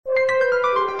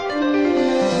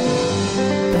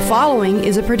following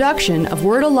is a production of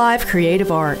Word Alive Creative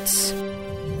Arts.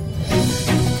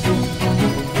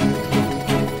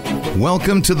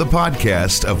 Welcome to the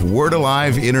podcast of Word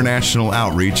Alive International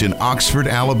Outreach in Oxford,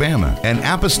 Alabama, an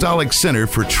apostolic center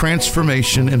for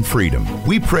transformation and freedom.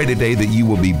 We pray today that you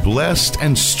will be blessed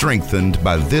and strengthened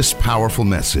by this powerful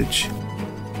message.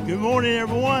 Good morning,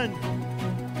 everyone.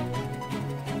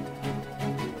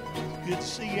 Good to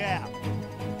see you out.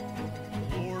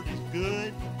 The Lord is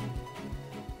good,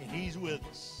 and He's with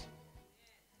us.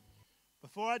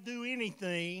 Before I do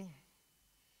anything,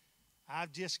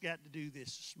 I've just got to do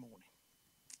this morning.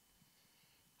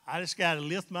 I just got to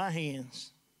lift my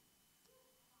hands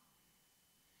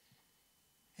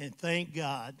and thank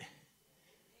God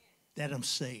that I'm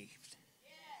saved.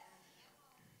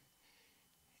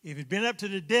 If it'd been up to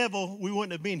the devil, we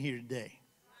wouldn't have been here today.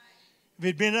 If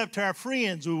it'd been up to our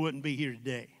friends, we wouldn't be here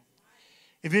today.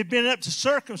 If it'd been up to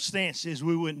circumstances,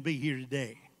 we wouldn't be here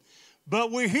today.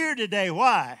 But we're here today.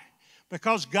 Why?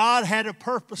 Because God had a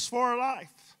purpose for our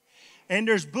life. And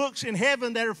there's books in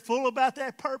heaven that are full about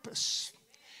that purpose.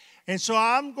 And so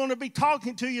I'm going to be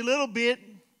talking to you a little bit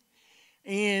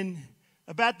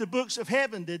about the books of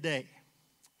heaven today.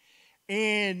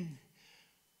 And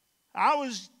I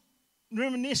was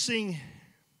reminiscing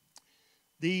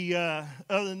the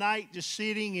other night, just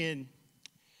sitting, and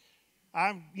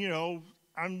I'm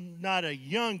not a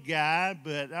young guy,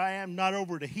 but I am not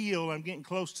over the hill. I'm getting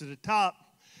close to the top.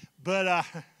 But I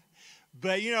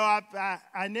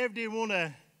never did want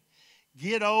to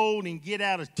get old and get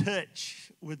out of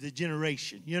touch with the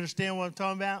generation. You understand what I'm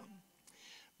talking about?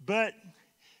 But,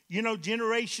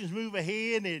 generations move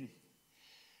ahead, and,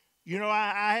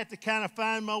 I had to kind of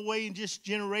find my way in this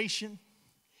generation.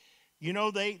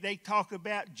 They talk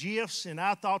about GIFs, and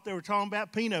I thought they were talking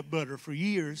about peanut butter for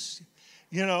years,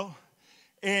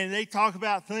 and they talk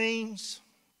about things.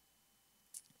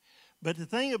 But the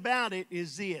thing about it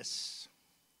is this,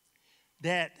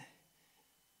 that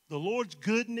the Lord's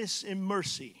goodness and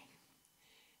mercy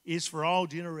is for all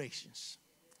generations.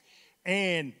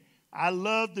 And I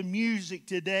love the music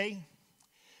today.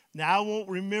 Now, I won't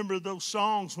remember those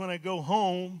songs when I go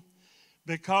home,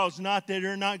 because not that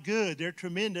they're not good. They're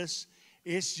tremendous.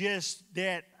 It's just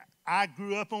that I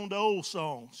grew up on the old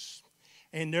songs.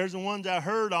 And there's the ones I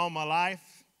heard all my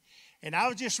life. And I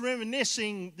was just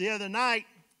reminiscing the other night,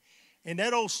 and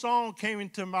that old song came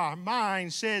into my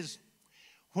mind. Says,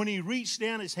 when He reached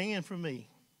down His hand for me.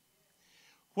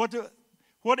 What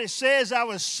it says, I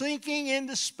was sinking in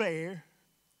despair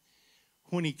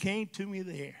when He came to me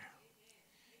there.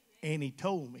 And He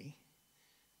told me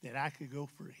that I could go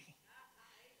free.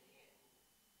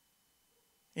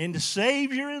 And the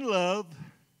Savior in love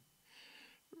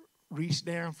reached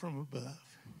down from above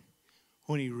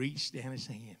when He reached down His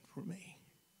hand for me.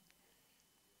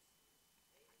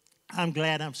 I'm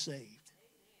glad I'm saved.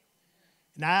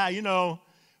 Now,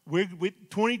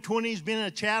 2020 has been a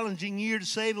challenging year, to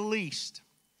say the least.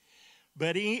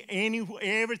 But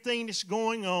everything that's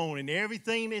going on and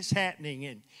everything that's happening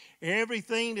and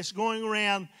everything that's going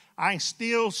around, I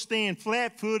still stand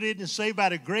flat-footed and say, by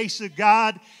the grace of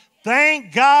God,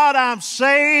 thank God I'm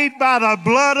saved by the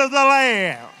blood of the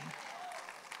Lamb.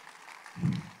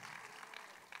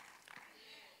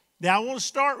 Now, I want to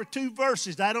start with two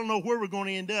verses. I don't know where we're going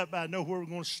to end up, but I know where we're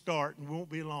going to start, and it won't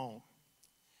be long.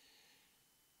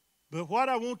 But what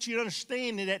I want you to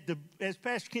understand is that, as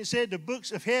Pastor Kent said, the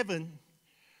books of heaven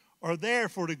are there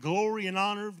for the glory and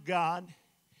honor of God,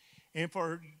 and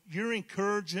for your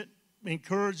encouragement,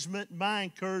 my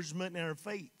encouragement, and our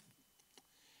faith.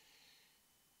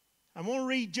 I'm going to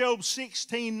read Job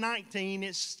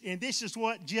 16:19, and this is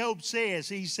what Job says.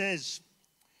 He says,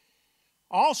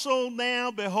 also now,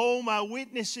 behold, my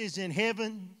witness is in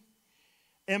heaven,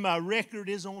 and my record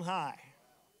is on high.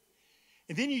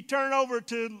 And then you turn over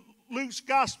to Luke's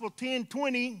Gospel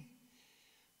 10:20.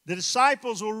 The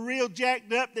disciples were real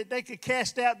jacked up that they could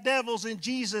cast out devils, and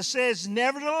Jesus says,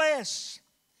 nevertheless,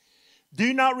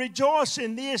 do not rejoice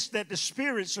in this, that the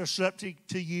spirits are subject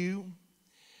to you,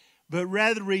 but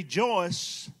rather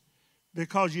rejoice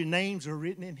because your names are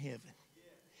written in heaven.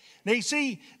 Now, you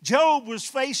see, Job was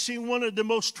facing one of the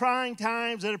most trying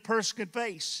times that a person could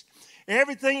face.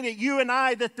 Everything that you and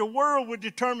I, that the world would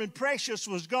determine precious,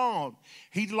 was gone.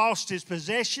 He'd lost his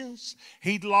possessions.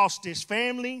 He'd lost his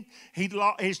family. He'd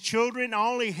lost his children.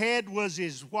 All he had was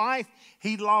his wife.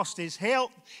 He'd lost his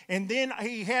health. And then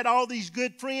he had all these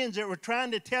good friends that were trying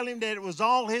to tell him that it was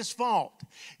all his fault.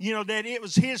 That it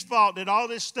was his fault, that all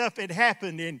this stuff had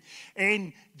happened.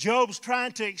 And Job's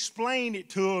trying to explain it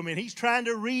to him, and he's trying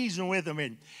to reason with him.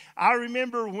 And I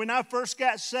remember when I first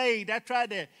got saved, I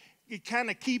tried to kind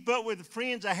of keep up with the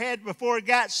friends I had before I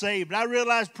got saved. But I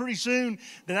realized pretty soon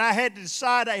that I had to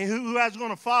decide who I was going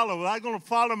to follow. Was I going to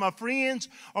follow my friends,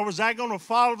 or was I going to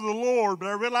follow the Lord? But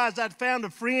I realized I'd found a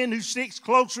friend who sticks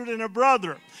closer than a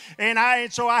brother.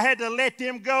 And so I had to let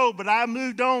them go. But I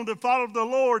moved on to follow the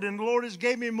Lord, and the Lord has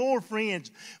gave me more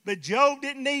friends. But Job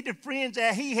didn't need the friends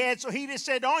that he had, so he just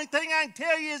said, the only thing I can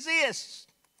tell you is this: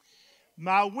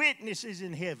 my witness is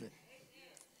in heaven,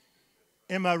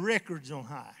 and my record's on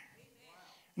high.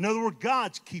 In other words,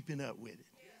 God's keeping up with it.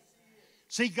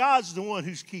 See, God's the one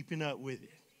who's keeping up with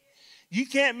it. You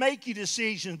can't make your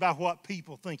decisions by what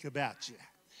people think about you.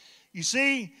 You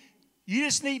see, you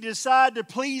just need to decide to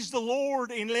please the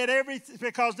Lord and let everything,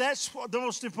 because that's the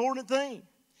most important thing.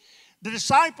 The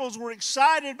disciples were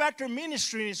excited about their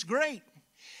ministry, and it's great.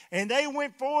 And they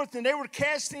went forth and they were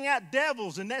casting out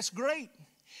devils, and that's great.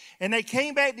 And they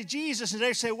came back to Jesus and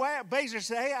they said, wow, basically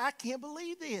said, hey, I can't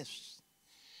believe this.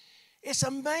 It's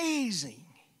amazing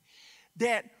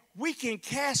that we can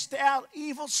cast out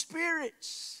evil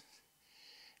spirits.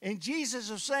 And Jesus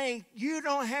is saying, you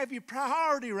don't have your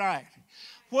priority right.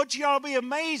 What you ought to be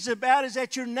amazed about is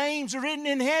that your names are written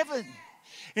in heaven.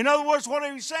 In other words, what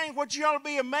are you saying? What you ought to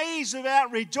be amazed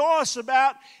about, rejoice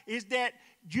about, is that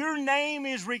your name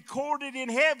is recorded in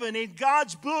heaven. In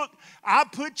God's book, I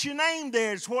put your name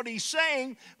there. It's what he's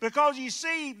saying. Because you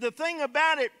see, the thing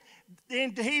about it,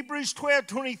 in Hebrews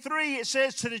 12:23, it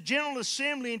says, to the general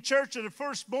assembly and church of the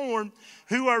firstborn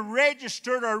who are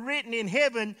registered or written in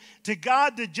heaven, to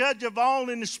God the judge of all,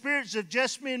 and the spirits of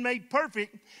just men made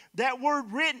perfect. That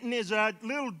word written is a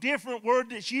little different word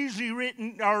that's usually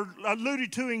written or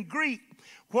alluded to in Greek.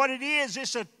 What it is,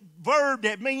 it's a verb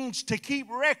that means to keep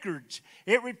records.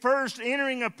 It refers to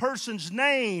entering a person's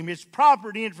name, his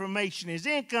property information, his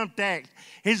income tax,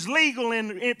 his legal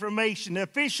information, the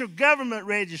official government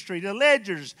registry, the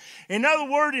ledgers. In other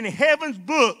words, in heaven's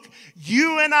book,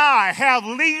 you and I have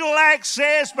legal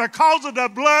access because of the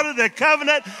blood of the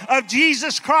covenant of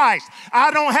Jesus Christ. I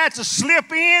don't have to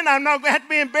slip in. I'm not going to have to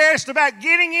be embarrassed about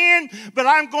getting in, but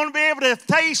I'm going to be able to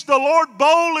taste the Lord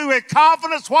boldly with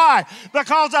confidence. Why?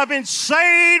 Because I've been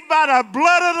saved by the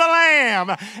blood of the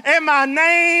Lamb, and my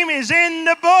name is in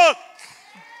the book.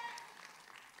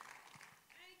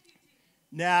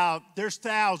 Now, there's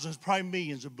thousands, probably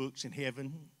millions of books in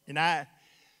heaven,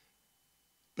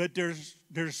 but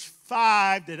there's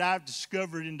 5 that I've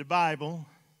discovered in the Bible.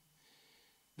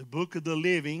 The book of the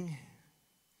living,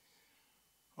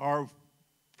 or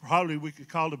probably we could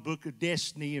call it the book of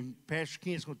destiny, and Pastor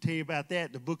Kent's going to tell you about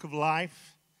that. The book of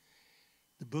life,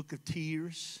 the book of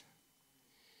tears,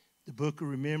 the book of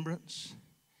remembrance,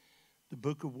 the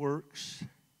book of works.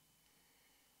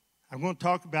 I'm going to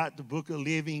talk about the book of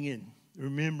living and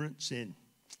remembrance and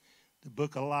the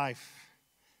book of life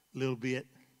a little bit.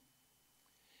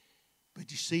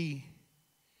 But you see,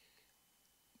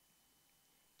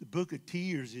 the book of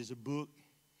tears is a book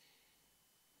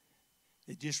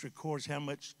that just records how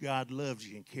much God loves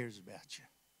you and cares about you.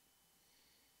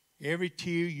 Every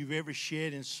tear you've ever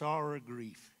shed in sorrow or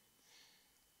grief,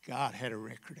 God had a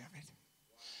record of it.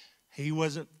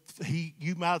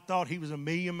 You might have thought he was a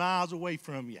million miles away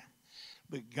from you.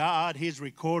 But God, his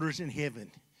recorders in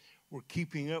heaven, were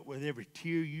keeping up with every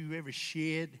tear you ever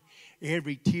shed,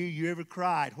 every tear you ever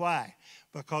cried. Why?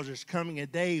 Because there's coming a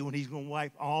day when he's going to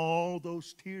wipe all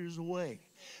those tears away.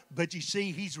 But you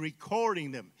see, he's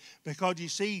recording them, because you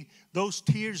see, those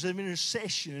tears of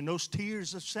intercession and those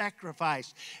tears of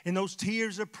sacrifice and those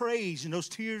tears of praise and those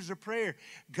tears of prayer,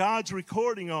 God's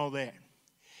recording all that.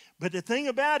 But the thing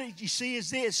about it, you see,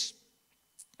 is this,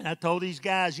 and I told these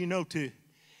guys, to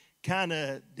kind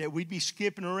of, that we'd be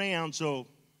skipping around. So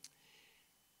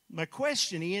my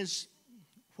question is,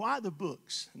 why the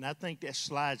books? And I think that's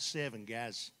slide 7,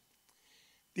 guys.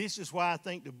 This is why I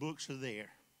think the books are there.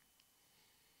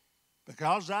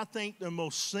 Because I think the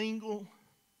most single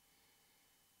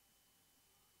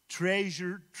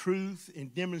treasured truth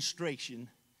and demonstration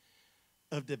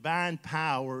of divine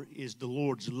power is the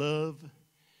Lord's love,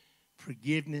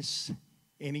 forgiveness,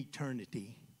 and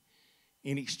eternity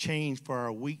in exchange for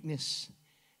our weakness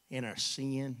and our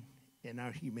sin and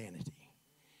our humanity.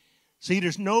 See,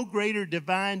 there's no greater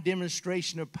divine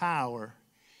demonstration of power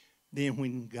than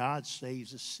when God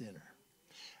saves a sinner.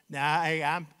 Now,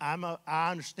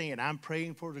 I understand. I'm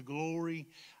praying for the glory.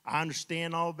 I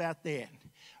understand all about that.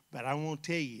 But I want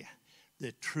to tell you,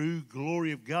 The true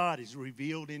glory of God is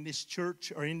revealed in this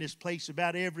church or in this place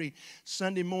about every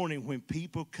Sunday morning when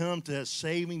people come to a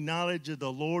saving knowledge of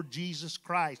the Lord Jesus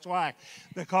Christ. Why?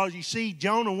 Because you see,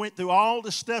 Jonah went through all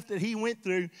the stuff that he went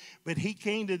through, but he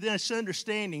came to this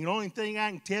understanding. The only thing I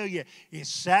can tell you is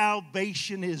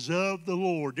salvation is of the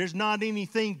Lord. There's not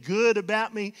anything good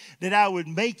about me that I would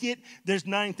make it. There's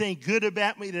not anything good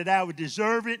about me that I would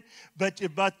deserve it. But the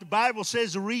Bible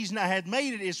says the reason I had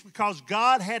made it is because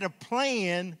God had a plan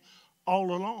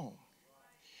all along.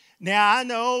 Now, I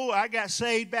know I got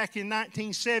saved back in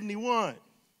 1971,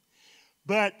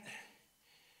 but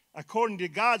according to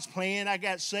God's plan, I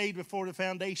got saved before the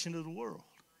foundation of the world.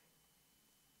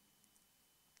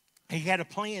 He had a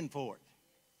plan for it.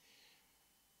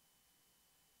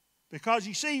 Because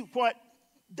you see, what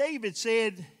David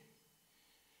said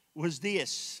was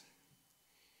this.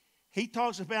 He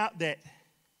talks about that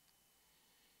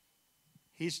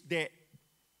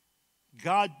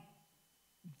God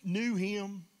knew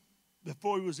him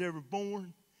before he was ever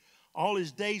born. All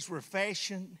his days were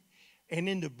fashioned, and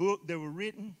in the book they were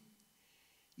written.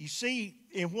 You see,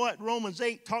 in what Romans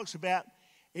 8 talks about,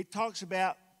 it talks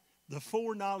about the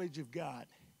foreknowledge of God.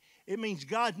 It means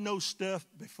God knows stuff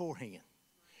beforehand.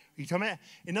 You talking about?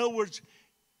 In other words,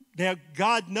 now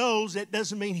God knows. That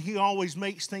doesn't mean he always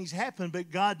makes things happen, but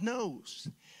God knows.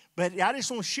 But I just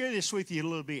want to share this with you a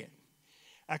little bit.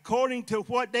 According to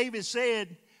what David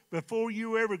said, before you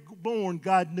were ever born,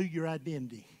 God knew your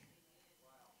identity.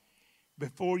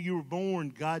 Before you were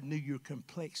born, God knew your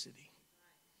complexity.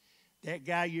 That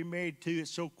guy you're married to is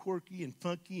so quirky and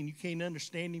funky and you can't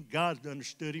understand him. God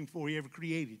understood him before he ever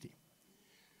created him.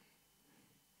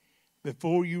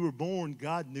 Before you were born,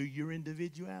 God knew your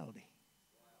individuality.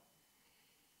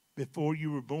 Before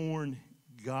you were born,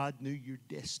 God knew your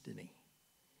destiny.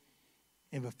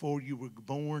 And before you were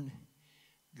born,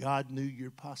 God knew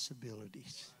your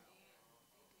possibilities.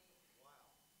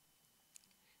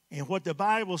 And what the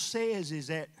Bible says is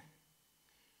that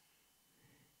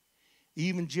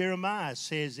even Jeremiah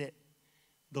says that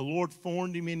the Lord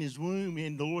formed him in his womb,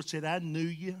 and the Lord said, I knew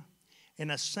you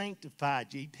and I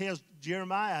sanctified you. He tells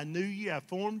Jeremiah, I knew you, I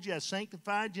formed you, I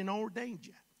sanctified you, and ordained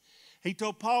you. He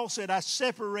told Paul, said, I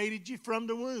separated you from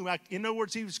the womb. In other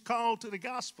words, he was called to the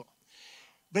gospel.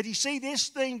 But you see, this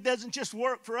thing doesn't just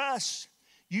work for us.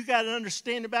 You got to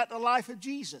understand about the life of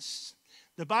Jesus.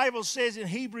 The Bible says in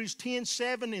Hebrews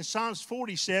 10:7 and Psalms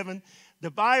 47,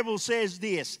 the Bible says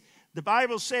this. The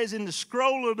Bible says in the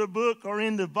scroll of the book or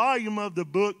in the volume of the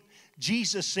book,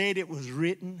 Jesus said it was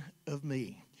written of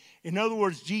me. In other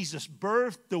words, Jesus'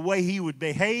 birth, the way he would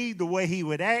behave, the way he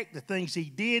would act, the things he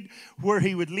did, where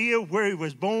he would live, where he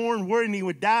was born, where he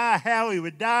would die, how he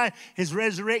would die, his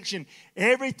resurrection.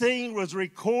 Everything was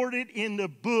recorded in the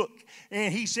book.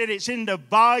 And he said it's in the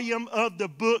volume of the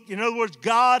book. In other words,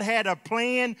 God had a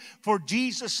plan for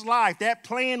Jesus' life. That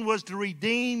plan was to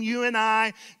redeem you and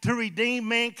I, to redeem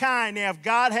mankind. Now, if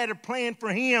God had a plan for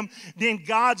him, then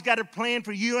God's got a plan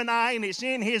for you and I, and it's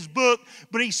in his book.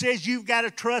 But he says you've got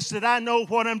to trust that I know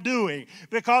what I'm doing.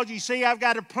 Because you see, I've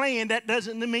got a plan. That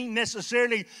doesn't mean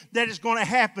necessarily that it's going to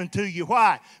happen to you.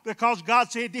 Why? Because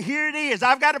God said, here it is.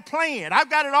 I've got a plan. I've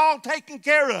got it all taken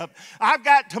care of. I've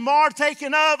got tomorrow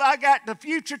taken of. I got the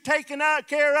future taken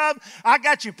care of. I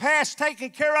got your past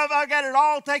taken care of. I got it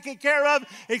all taken care of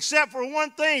except for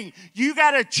one thing. You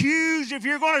got to choose if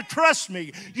you're going to trust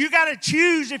me. You got to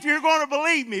choose if you're going to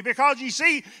believe me. Because you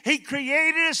see, he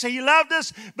created us. He loved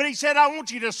us. But he said, I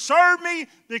want you to serve me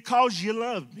because you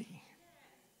love me.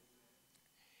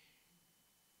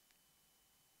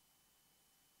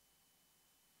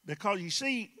 Because you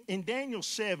see, in Daniel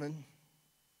 7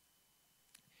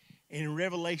 and in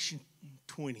Revelation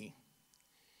 20,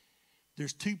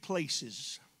 there's two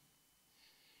places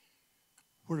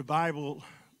where the Bible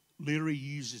literally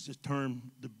uses the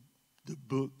term, the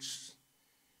books,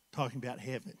 talking about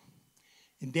heaven.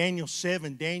 In Daniel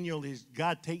 7,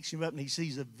 God takes him up and he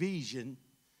sees a vision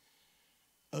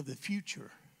of the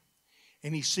future.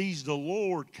 And he sees the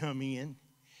Lord come in.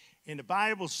 And the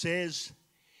Bible says,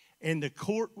 and the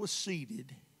court was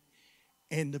seated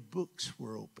and the books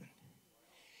were open.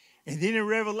 And then in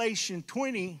Revelation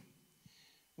 20,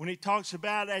 when it talks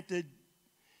about at the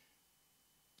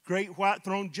great white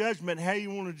throne judgment, how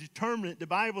you want to determine it, the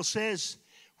Bible says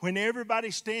when everybody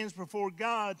stands before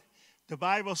God, the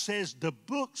Bible says the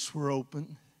books were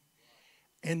open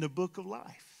and the book of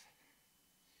life.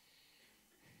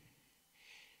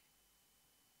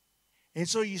 And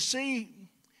so you see,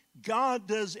 God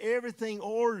does everything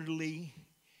orderly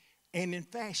and in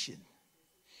fashion.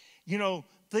 You know,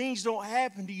 things don't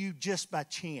happen to you just by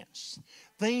chance.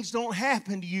 Things don't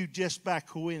happen to you just by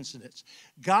coincidence.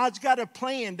 God's got a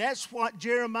plan. That's what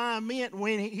Jeremiah meant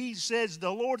when he says,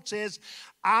 the Lord says,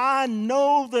 I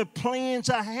know the plans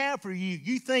I have for you.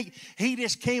 You think he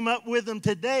just came up with them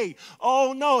today.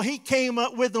 Oh, no, he came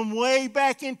up with them way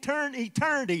back in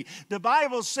eternity. The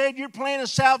Bible said your plan of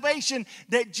salvation,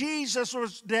 that Jesus,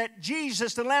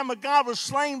 the Lamb of God, was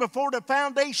slain before the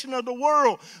foundation of the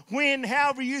world. When,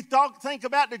 however you think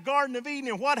about the Garden of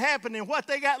Eden and what happened and what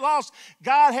they got lost,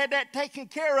 God had that taken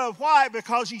care of. Why?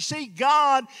 Because you see,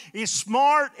 God is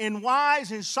smart and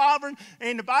wise and sovereign.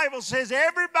 And the Bible says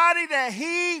everybody that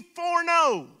he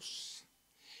foreknows.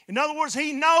 In other words,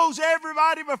 he knows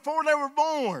everybody before they were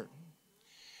born.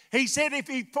 He said if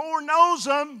he foreknows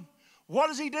them, what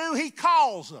does he do? He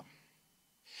calls them.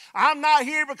 I'm not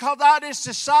here because I just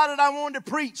decided I wanted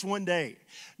to preach one day.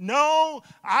 No,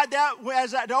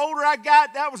 the older I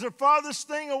got, that was the farthest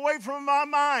thing away from my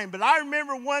mind. But I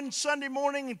remember one Sunday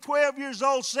morning at 12 years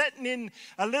old sitting in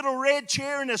a little red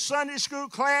chair in a Sunday school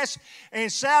class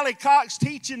and Sally Cox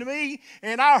teaching to me,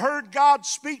 and I heard God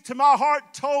speak to my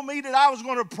heart, told me that I was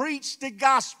going to preach the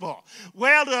gospel.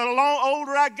 Well, the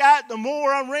older I got, the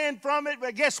more I ran from it.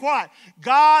 But guess what?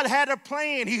 God had a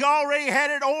plan. He already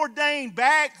had it ordained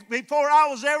back before I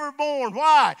was ever born.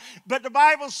 Why? But the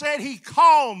Bible said he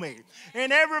called me.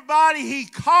 And everybody he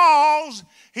calls,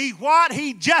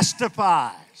 he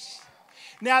justifies.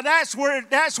 Now that's where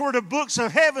the books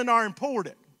of heaven are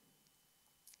important.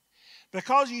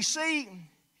 Because you see,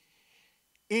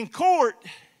 in court,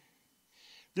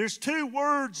 there's two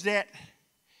words that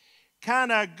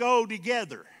kind of go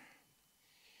together.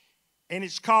 And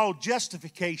it's called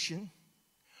justification,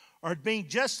 or being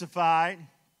justified,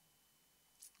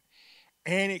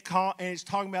 and it's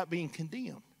talking about being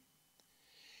condemned.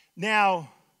 Now,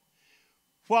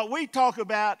 what we talk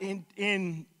about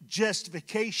in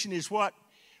justification is what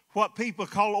people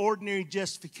call ordinary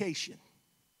justification.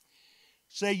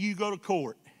 Say you go to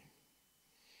court,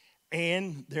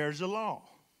 and there's a law,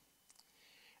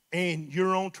 and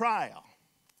you're on trial.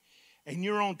 And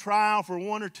you're on trial for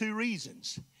one or two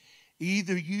reasons.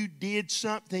 Either you did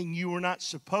something you were not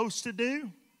supposed to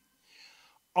do,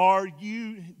 or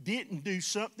you didn't do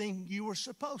something you were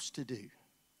supposed to do.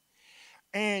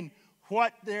 And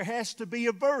there has to be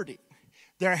a verdict.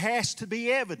 There has to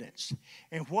be evidence.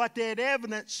 And what that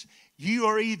evidence, you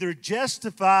are either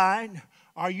justified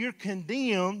or you're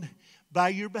condemned by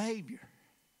your behavior.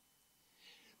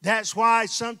 That's why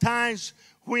sometimes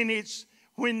when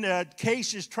the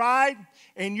case is tried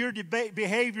and your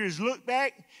behavior is looked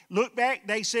back,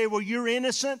 they say, well, you're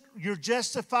innocent, you're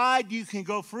justified, you can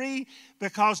go free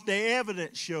because the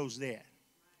evidence shows that.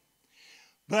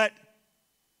 But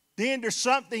then there's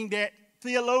something that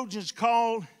theologians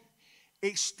call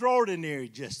extraordinary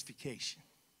justification.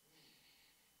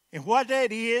 And what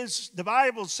that is, the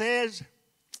Bible says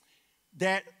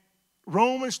that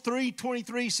Romans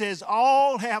 3:23 says,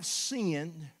 all have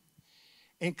sinned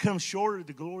and come short of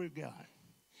the glory of God.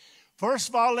 First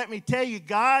of all, let me tell you,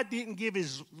 God didn't give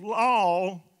his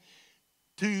law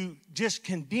to just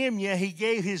condemn you. He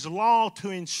gave his law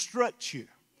to instruct you.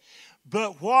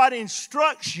 But what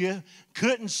instructs you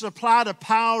couldn't supply the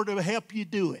power to help you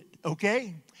do it,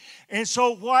 okay? And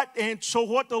so what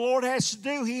the Lord has to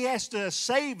do, he has to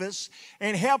save us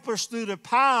and help us through the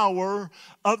power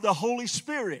of the Holy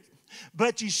Spirit.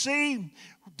 But you see,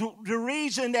 the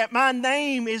reason that my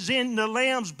name is in the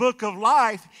Lamb's Book of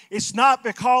Life, it's not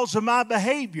because of my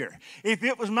behavior. If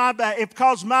it was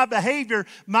because of my behavior,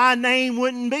 my name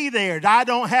wouldn't be there. I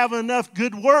don't have enough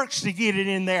good works to get it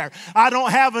in there. I don't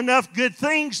have enough good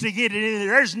things to get it in there.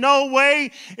 There's no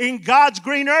way in God's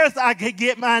green earth I could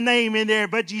get my name in there.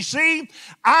 But you see,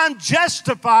 I'm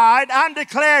justified. I'm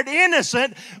declared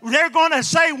innocent. They're going to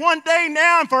say one day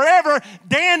now and forever,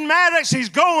 Dan Maddox is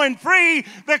going free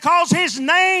because his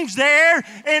name's there,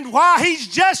 and while he's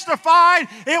justified,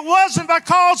 it wasn't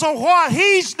because of what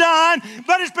he's done,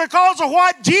 but it's because of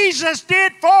what Jesus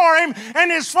did for him.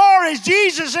 And as far as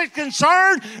Jesus is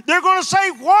concerned, they're going to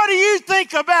say, what do you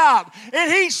think about? And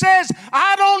he says,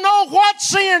 I don't know what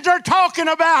sins they're talking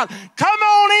about. Come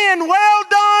on in. Well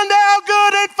done, thou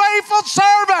good and faithful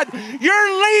servant.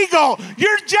 You're legal.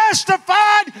 You're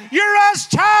justified. You're a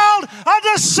child of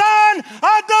the Son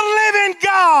of the living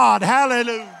God.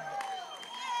 Hallelujah.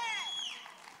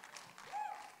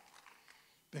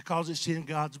 Because it's in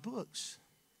God's books.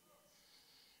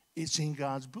 It's in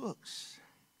God's books.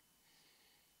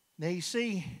 Now you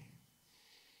see,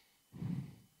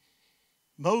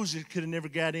 Moses could have never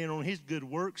got in on his good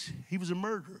works. He was a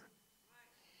murderer.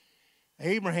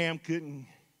 Abraham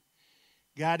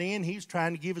got in. He was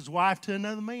trying to give his wife to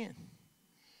another man.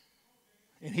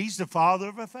 And he's the father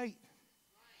of our faith.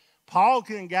 Paul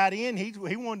couldn't got in. He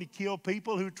wanted to kill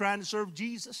people who were trying to serve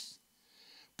Jesus.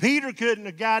 Peter couldn't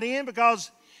have got in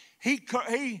because he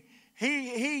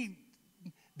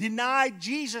denied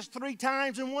Jesus 3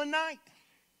 times in one night.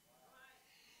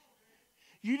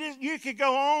 You could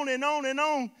go on and on and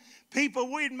on.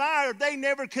 People we admire, they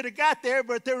never could have got there,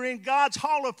 but they're in God's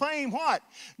Hall of Fame. What?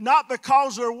 Not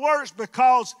because of their works,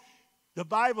 because the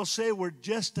Bible says we're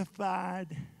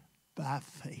justified by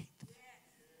faith.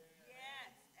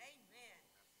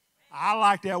 I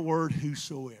like that word,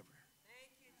 whosoever.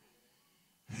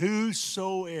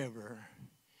 Whosoever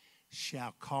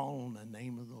shall call on the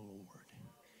name of the Lord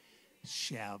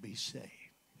shall be saved.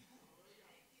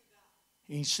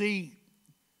 And you see,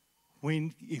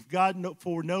 if God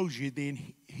foreknows you,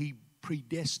 then He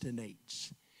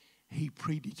predestinates. He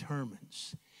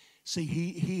predetermines. See,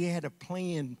 He had a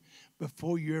plan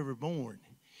before you were ever born.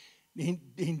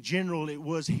 In general, it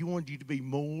was He wanted you to be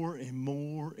more and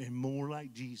more and more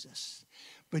like Jesus.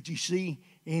 But you see,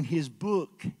 in His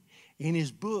book,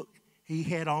 He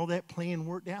had all that plan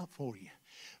worked out for you.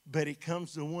 But it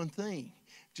comes to one thing.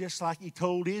 Just like He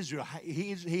told Israel.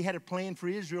 He had a plan for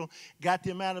Israel, got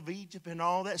them out of Egypt and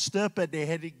all that stuff, but they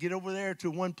had to get over there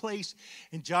to one place.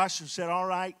 And Joshua said, all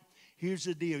right, here's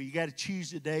the deal. You got to choose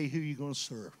today who you're going to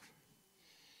serve.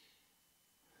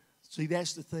 See,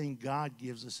 that's the thing. God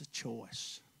gives us a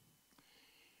choice.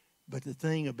 But the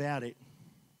thing about it,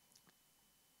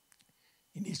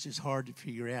 and this is hard to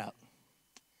figure out,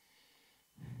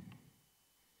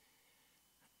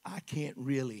 I can't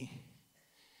really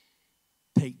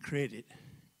take credit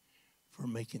for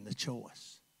making the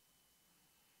choice.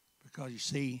 Because you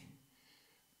see,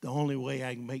 the only way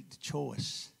I can make the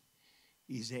choice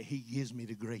is that He gives me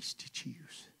the grace to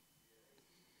choose.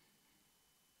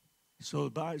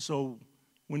 So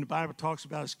when the Bible talks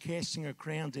about us casting our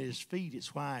crowns at His feet,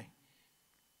 it's why.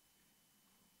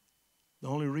 The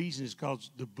only reason is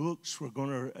because the books were going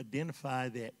to identify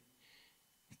that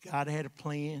God had a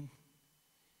plan.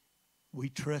 We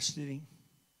trusted Him.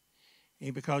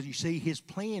 And because you see, His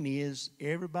plan is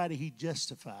everybody He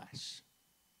justifies.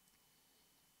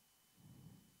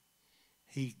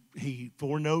 He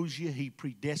foreknows you. He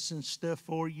predestines stuff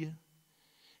for you.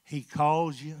 He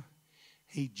calls you.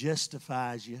 He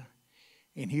justifies you.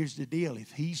 And here's the deal.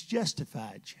 If He's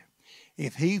justified you,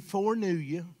 if He foreknew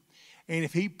you, and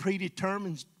if He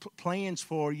predetermines plans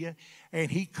for you,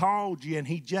 and He called you and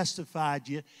He justified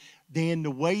you, then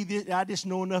the way that I just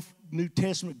know enough New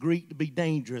Testament Greek to be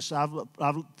dangerous. I've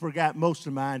forgot most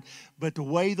of mine. But the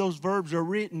way those verbs are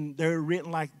written, they're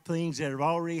written like things that have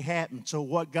already happened. So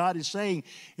what God is saying,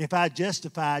 if I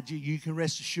justified you, you can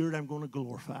rest assured I'm going to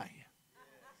glorify you.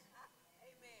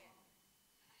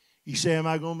 You say, am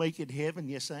I going to make it to heaven?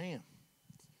 Yes, I am.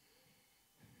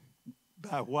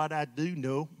 By what I do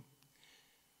know,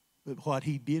 but what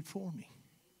He did for me.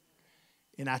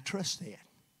 And I trust that.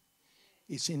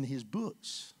 It's in His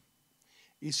books.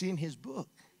 It's in His book.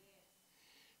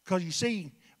 Because you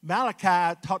see,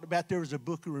 Malachi talked about there was a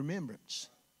book of remembrance.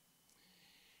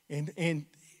 And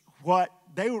what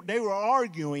they were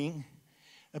arguing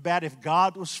about if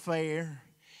God was fair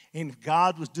and if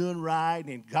God was doing right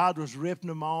and God was ripping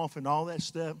them off and all that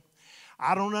stuff.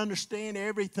 I don't understand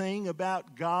everything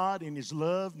about God and His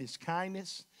love and His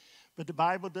kindness. But the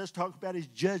Bible does talk about His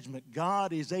judgment.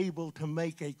 God is able to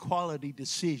make a quality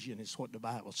decision, is what the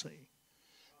Bible says.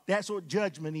 That's what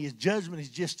judgment is. Judgment is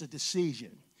just a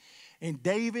decision. And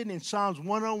David in Psalms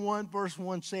 101 verse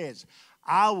 1 says,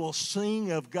 I will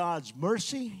sing of God's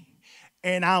mercy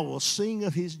and I will sing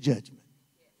of His judgment.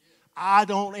 I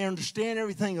don't understand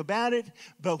everything about it,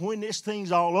 but when this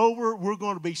thing's all over, we're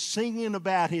going to be singing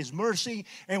about His mercy,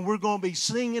 and we're going to be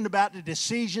singing about the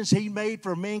decisions He made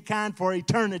for mankind for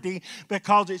eternity,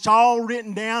 because it's all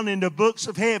written down in the books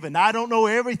of heaven. I don't know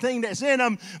everything that's in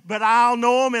them, but I'll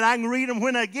know them, and I can read them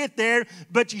when I get there.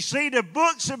 But you see, the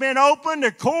books have been opened,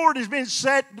 the cord has been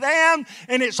set down,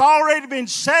 and it's already been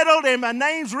settled, and my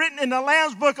name's written in the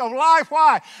Lamb's Book of Life.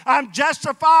 Why? I'm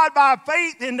justified by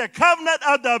faith in the covenant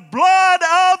of the blood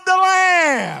of the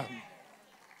Lamb.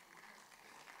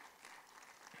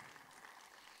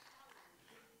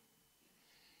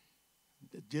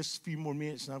 Just a few more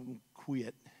minutes and I'm going to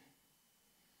quit.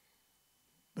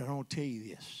 But I want to tell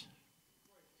you this.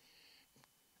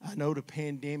 I know the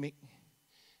pandemic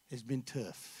has been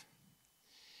tough.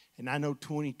 And I know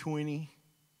 2020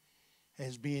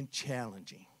 has been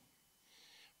challenging.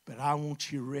 But I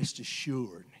want you to rest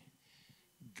assured,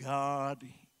 God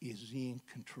is in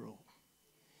control.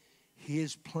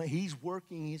 His plan, He's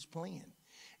working His plan.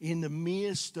 In the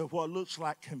midst of what looks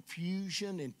like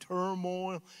confusion and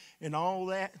turmoil and all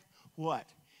that, what?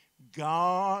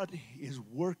 God is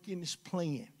working His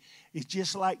plan. It's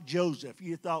just like Joseph.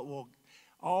 You thought, well,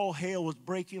 all hell was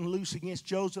breaking loose against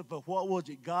Joseph, but what was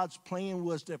it? God's plan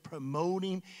was to promote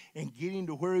him and get him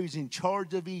to where he's in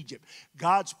charge of Egypt.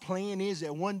 God's plan is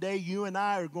that one day you and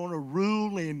I are going to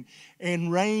rule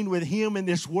and reign with Him in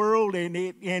this world,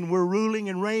 and we're ruling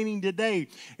and reigning today.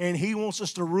 And He wants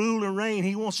us to rule and reign.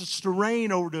 He wants us to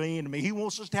reign over the enemy. He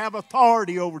wants us to have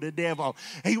authority over the devil.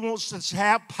 He wants us to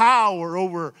have power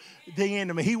over the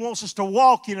enemy. He wants us to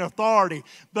walk in authority.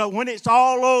 But when it's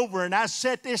all over and I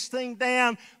set this thing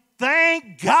down,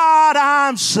 thank God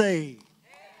I'm saved.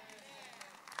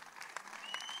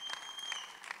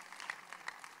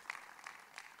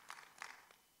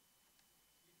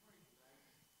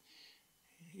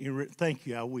 Thank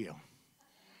you, I will.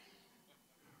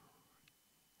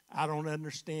 I don't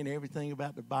understand everything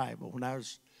about the Bible. When I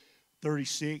was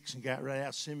 36 and got right out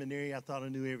of seminary, I thought I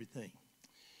knew everything.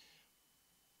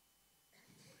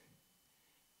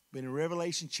 But in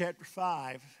Revelation chapter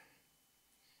 5,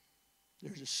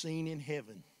 there's a scene in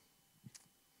heaven.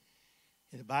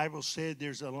 And the Bible said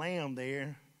there's a lamb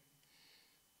there,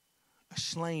 a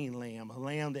slain lamb, a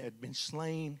lamb that had been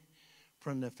slain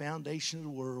from the foundation of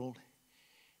the world.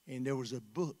 And there was a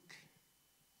book.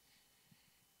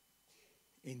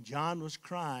 And John was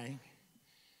crying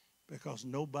because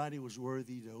nobody was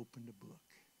worthy to open the book.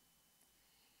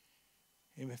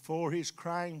 And before his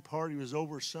crying party was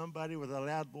over, somebody with a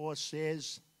loud voice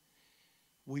says,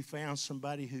 "We found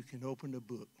somebody who can open the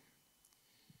book."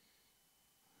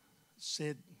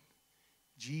 Said,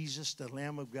 Jesus, the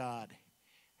Lamb of God,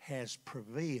 has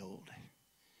prevailed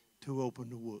to open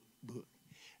the book.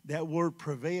 That word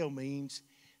prevail means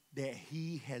that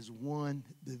He has won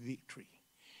the victory.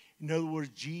 In other words,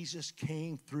 Jesus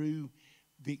came through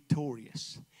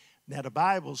victorious. Now the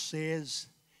Bible says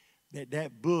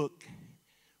that book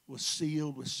was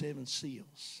sealed with 7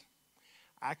 seals.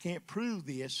 I can't prove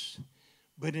this,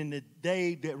 but in the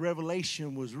day that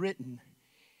Revelation was written,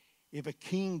 if a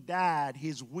king died,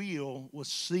 his will was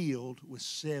sealed with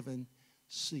 7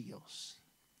 seals.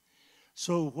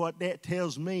 So what that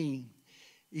tells me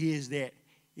is that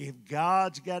if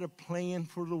God's got a plan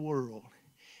for the world,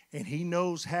 and He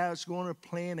knows how it's going to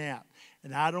plan out,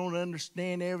 and I don't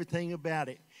understand everything about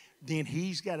it, then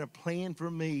He's got a plan for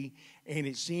me, and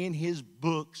it's in His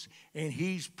books, and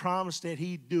He's promised that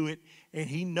He'd do it, and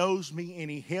He knows me, and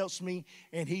He helps me,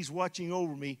 and He's watching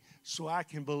over me, so I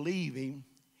can believe Him,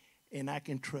 and I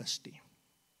can trust Him.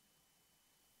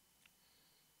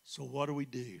 So what do we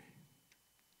do?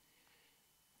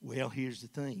 Well, here's the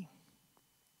thing.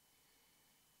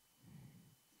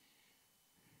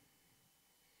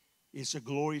 It's a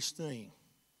glorious thing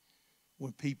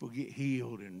when people get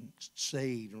healed and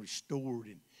saved and restored.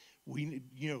 And we,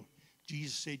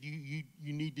 Jesus said you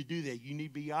need to do that. You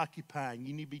need to be occupying.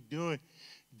 You need to be doing,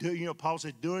 Paul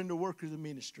said, doing the work of the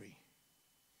ministry.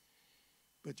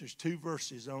 But there's 2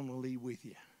 verses I want to leave with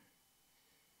you.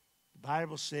 The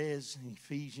Bible says in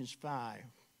Ephesians 5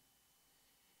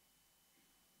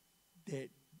 that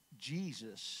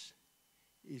Jesus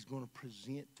is going to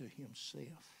present to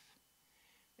Himself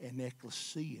an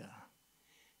ecclesia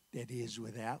that is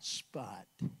without spot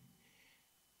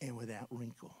and without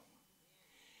wrinkle.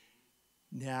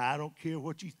 Now, I don't care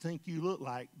what you think you look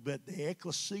like, but the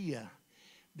ecclesia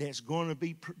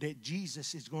that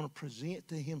Jesus is going to present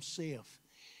to Himself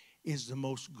is the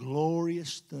most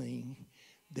glorious thing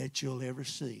that you'll ever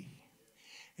see.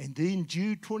 And then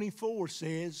Jude 24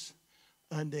 says,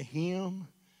 unto Him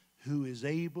who is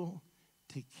able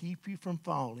to keep you from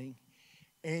falling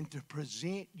and to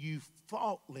present you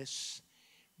faultless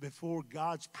before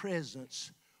God's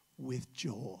presence with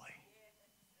joy.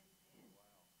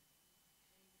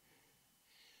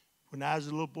 When I was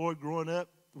a little boy growing up,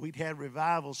 we'd have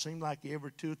revival, seemed like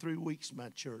every 2 or 3 weeks in my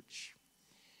church.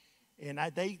 And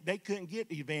they couldn't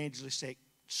get evangelists that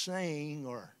sang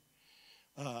or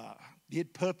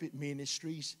did puppet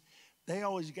ministries. They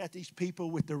always got these people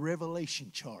with the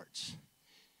revelation charts.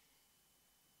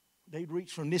 They'd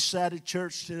reach from this side of the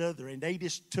church to the other, and they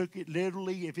just took it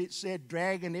literally. If it said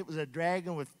dragon, it was a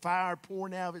dragon with fire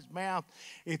pouring out of its mouth.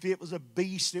 If it was a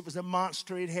beast, it was a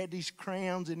monster. It had these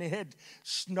crowns, and it had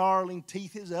snarling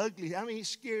teeth. It was ugly. I mean, it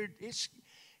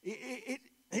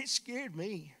scared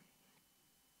me.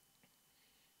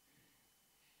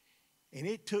 And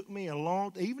it took me a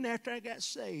long, even after I got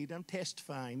saved, I'm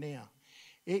testifying now,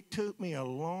 it took me a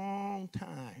long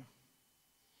time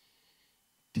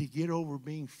to get over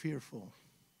being fearful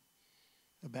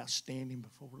about standing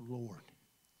before the Lord,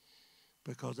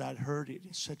 because I'd heard it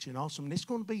in such an awesome, and it's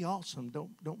going to be awesome,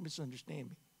 don't misunderstand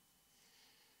me.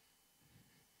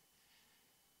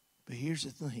 But here's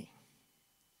the thing.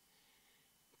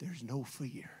 There's no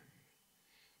fear.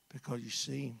 Because you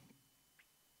see,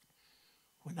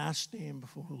 when I stand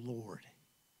before the Lord,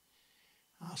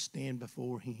 I'll stand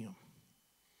before Him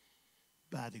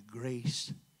by the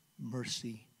grace,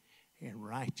 mercy, and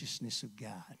righteousness of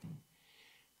God.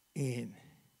 And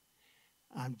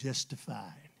I'm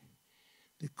justified.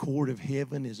 The court of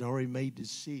heaven has already made the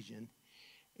decision,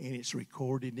 and it's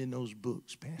recorded in those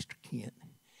books, Pastor Kent,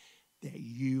 that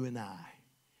you and I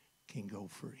can go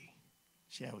free.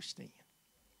 Shall we stand?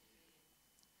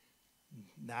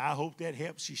 Now, I hope that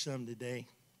helps you some today.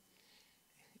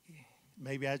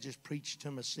 Maybe I just preached to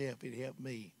myself. It helped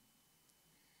me.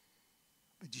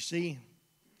 But you see,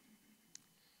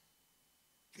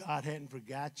 God hadn't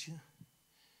forgot you.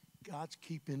 God's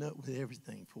keeping up with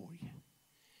everything for you.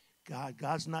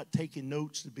 God's not taking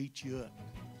notes to beat you up.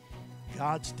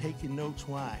 God's taking notes.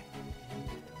 Why?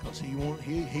 Because He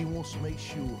wants to make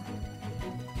sure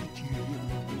that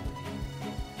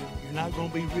you're not going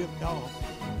to be ripped off.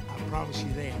 I promise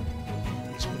you that.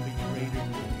 It's going to be greater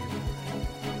than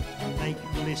ever. Thank you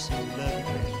for listening. We love you,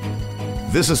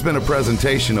 Pastor. This has been a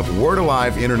presentation of Word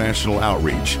Alive International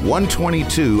Outreach,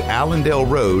 122 Allendale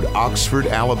Road, Oxford,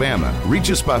 Alabama.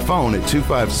 Reach us by phone at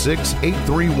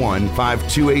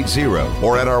 256-831-5280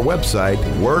 or at our website,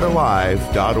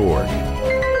 wordalive.org.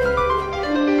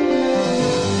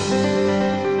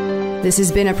 This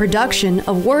has been a production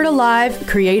of Word Alive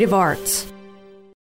Creative Arts.